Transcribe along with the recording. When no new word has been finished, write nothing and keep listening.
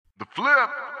Flip.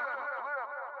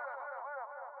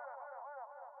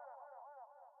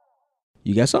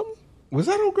 You got something? Was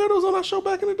that old girl that was on our show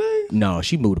back in the day? No,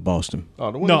 she moved to Boston.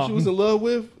 Oh, the one that she was in love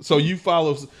with? So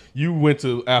you went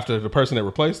to after the person that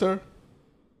replaced her?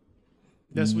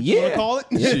 That's what you want to call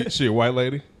it? She a white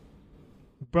lady?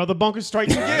 Brother Bunker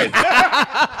strikes again.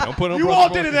 Don't put it on You Brother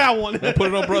walked Bunker. into that one. Don't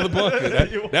put it on Brother Bunker.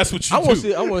 That's what you do.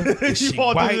 You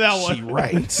walked into that one. She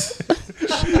right.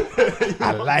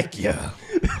 I like you.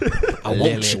 I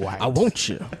want you. I want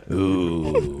you.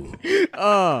 Ooh.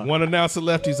 One announcer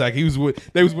left. He's like,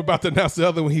 they was about to announce the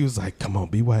other one. He was like, come on,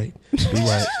 be white. Be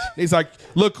white. He's like,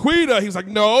 Laquita. He was like,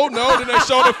 no. Then they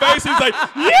showed her face. He's like,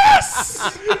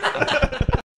 yes.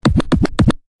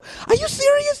 Are you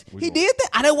serious? He did that?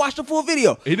 I didn't watch the full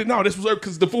video. He didn't know. This was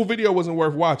because the full video wasn't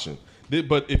worth watching.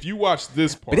 But if you watch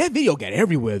this part. But that video got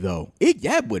everywhere, though.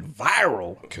 That went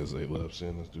viral. Because they love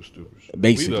seeing us do stupid shit.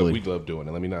 Basically. We love doing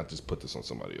it. Let me not just put this on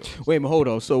somebody else. Wait a minute, hold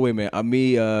on. So wait a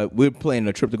minute. We're planning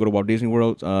a trip to go to Walt Disney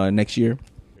World next year.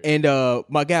 And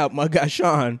my guy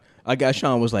Sean,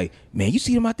 was like, man, you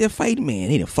see them out there fighting? Man,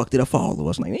 they done fucked it up for all of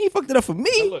us. I'm like, they ain't fucked it up for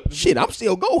me. Shit, I'm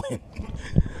still going.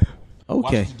 Okay.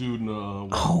 Watch this dude in,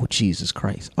 oh, Jesus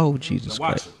Christ. Oh, Jesus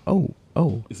Christ. It.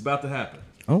 Oh. It's about to happen.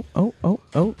 Oh.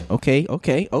 Okay.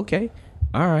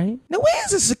 All right. Now,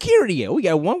 where's the security at? We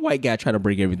got one white guy trying to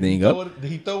break everything up. Did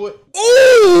he throw it?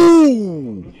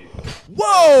 Ooh!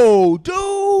 Whoa,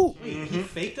 dude! Wait, he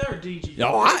faked that or did he?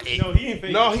 No, he ain't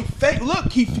faked. No, he faked. Look,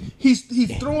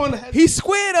 he's throwing. He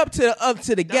squared up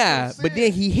to the guy, but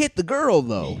then he hit the girl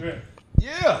though.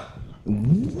 Yeah.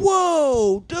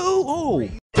 Whoa, dude! Oh.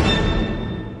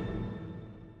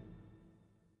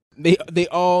 They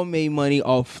all made money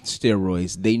off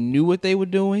steroids. They knew what they were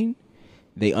doing.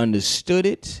 They understood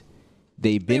it.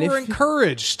 They were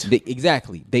encouraged.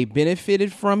 Exactly. They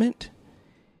benefited from it.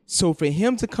 So for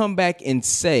him to come back and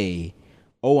say,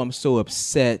 oh, I'm so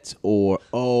upset, or,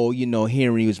 oh,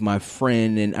 Henry was my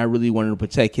friend and I really wanted to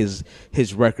protect his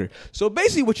record. So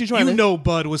basically what you're trying to...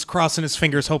 Bud was crossing his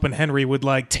fingers hoping Henry would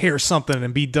tear something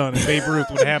and be done and Babe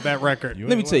Ruth would have that record.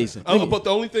 Let me tell you something. But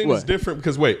the only thing that's different,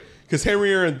 because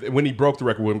Henry, when he broke the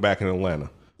record, went back in Atlanta.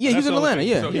 Yeah, he was in Atlanta,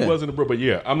 yeah. So he wasn't a bro, but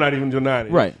yeah, I'm not even denying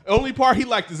it. Right. The only part he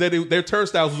liked is that their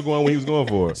turnstiles was going when he was going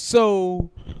for it.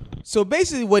 So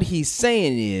basically what he's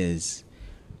saying is,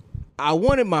 I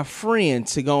wanted my friend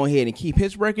to go ahead and keep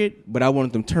his record, but I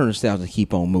wanted them turnstiles to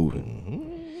keep on moving.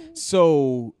 Mm-hmm.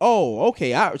 So,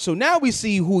 okay. So now we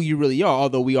see who you really are,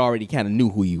 although we already kind of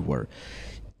knew who you were.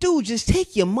 Dude, just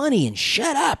take your money and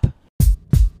shut up.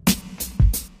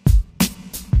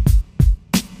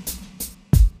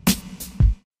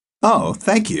 Oh,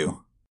 thank you.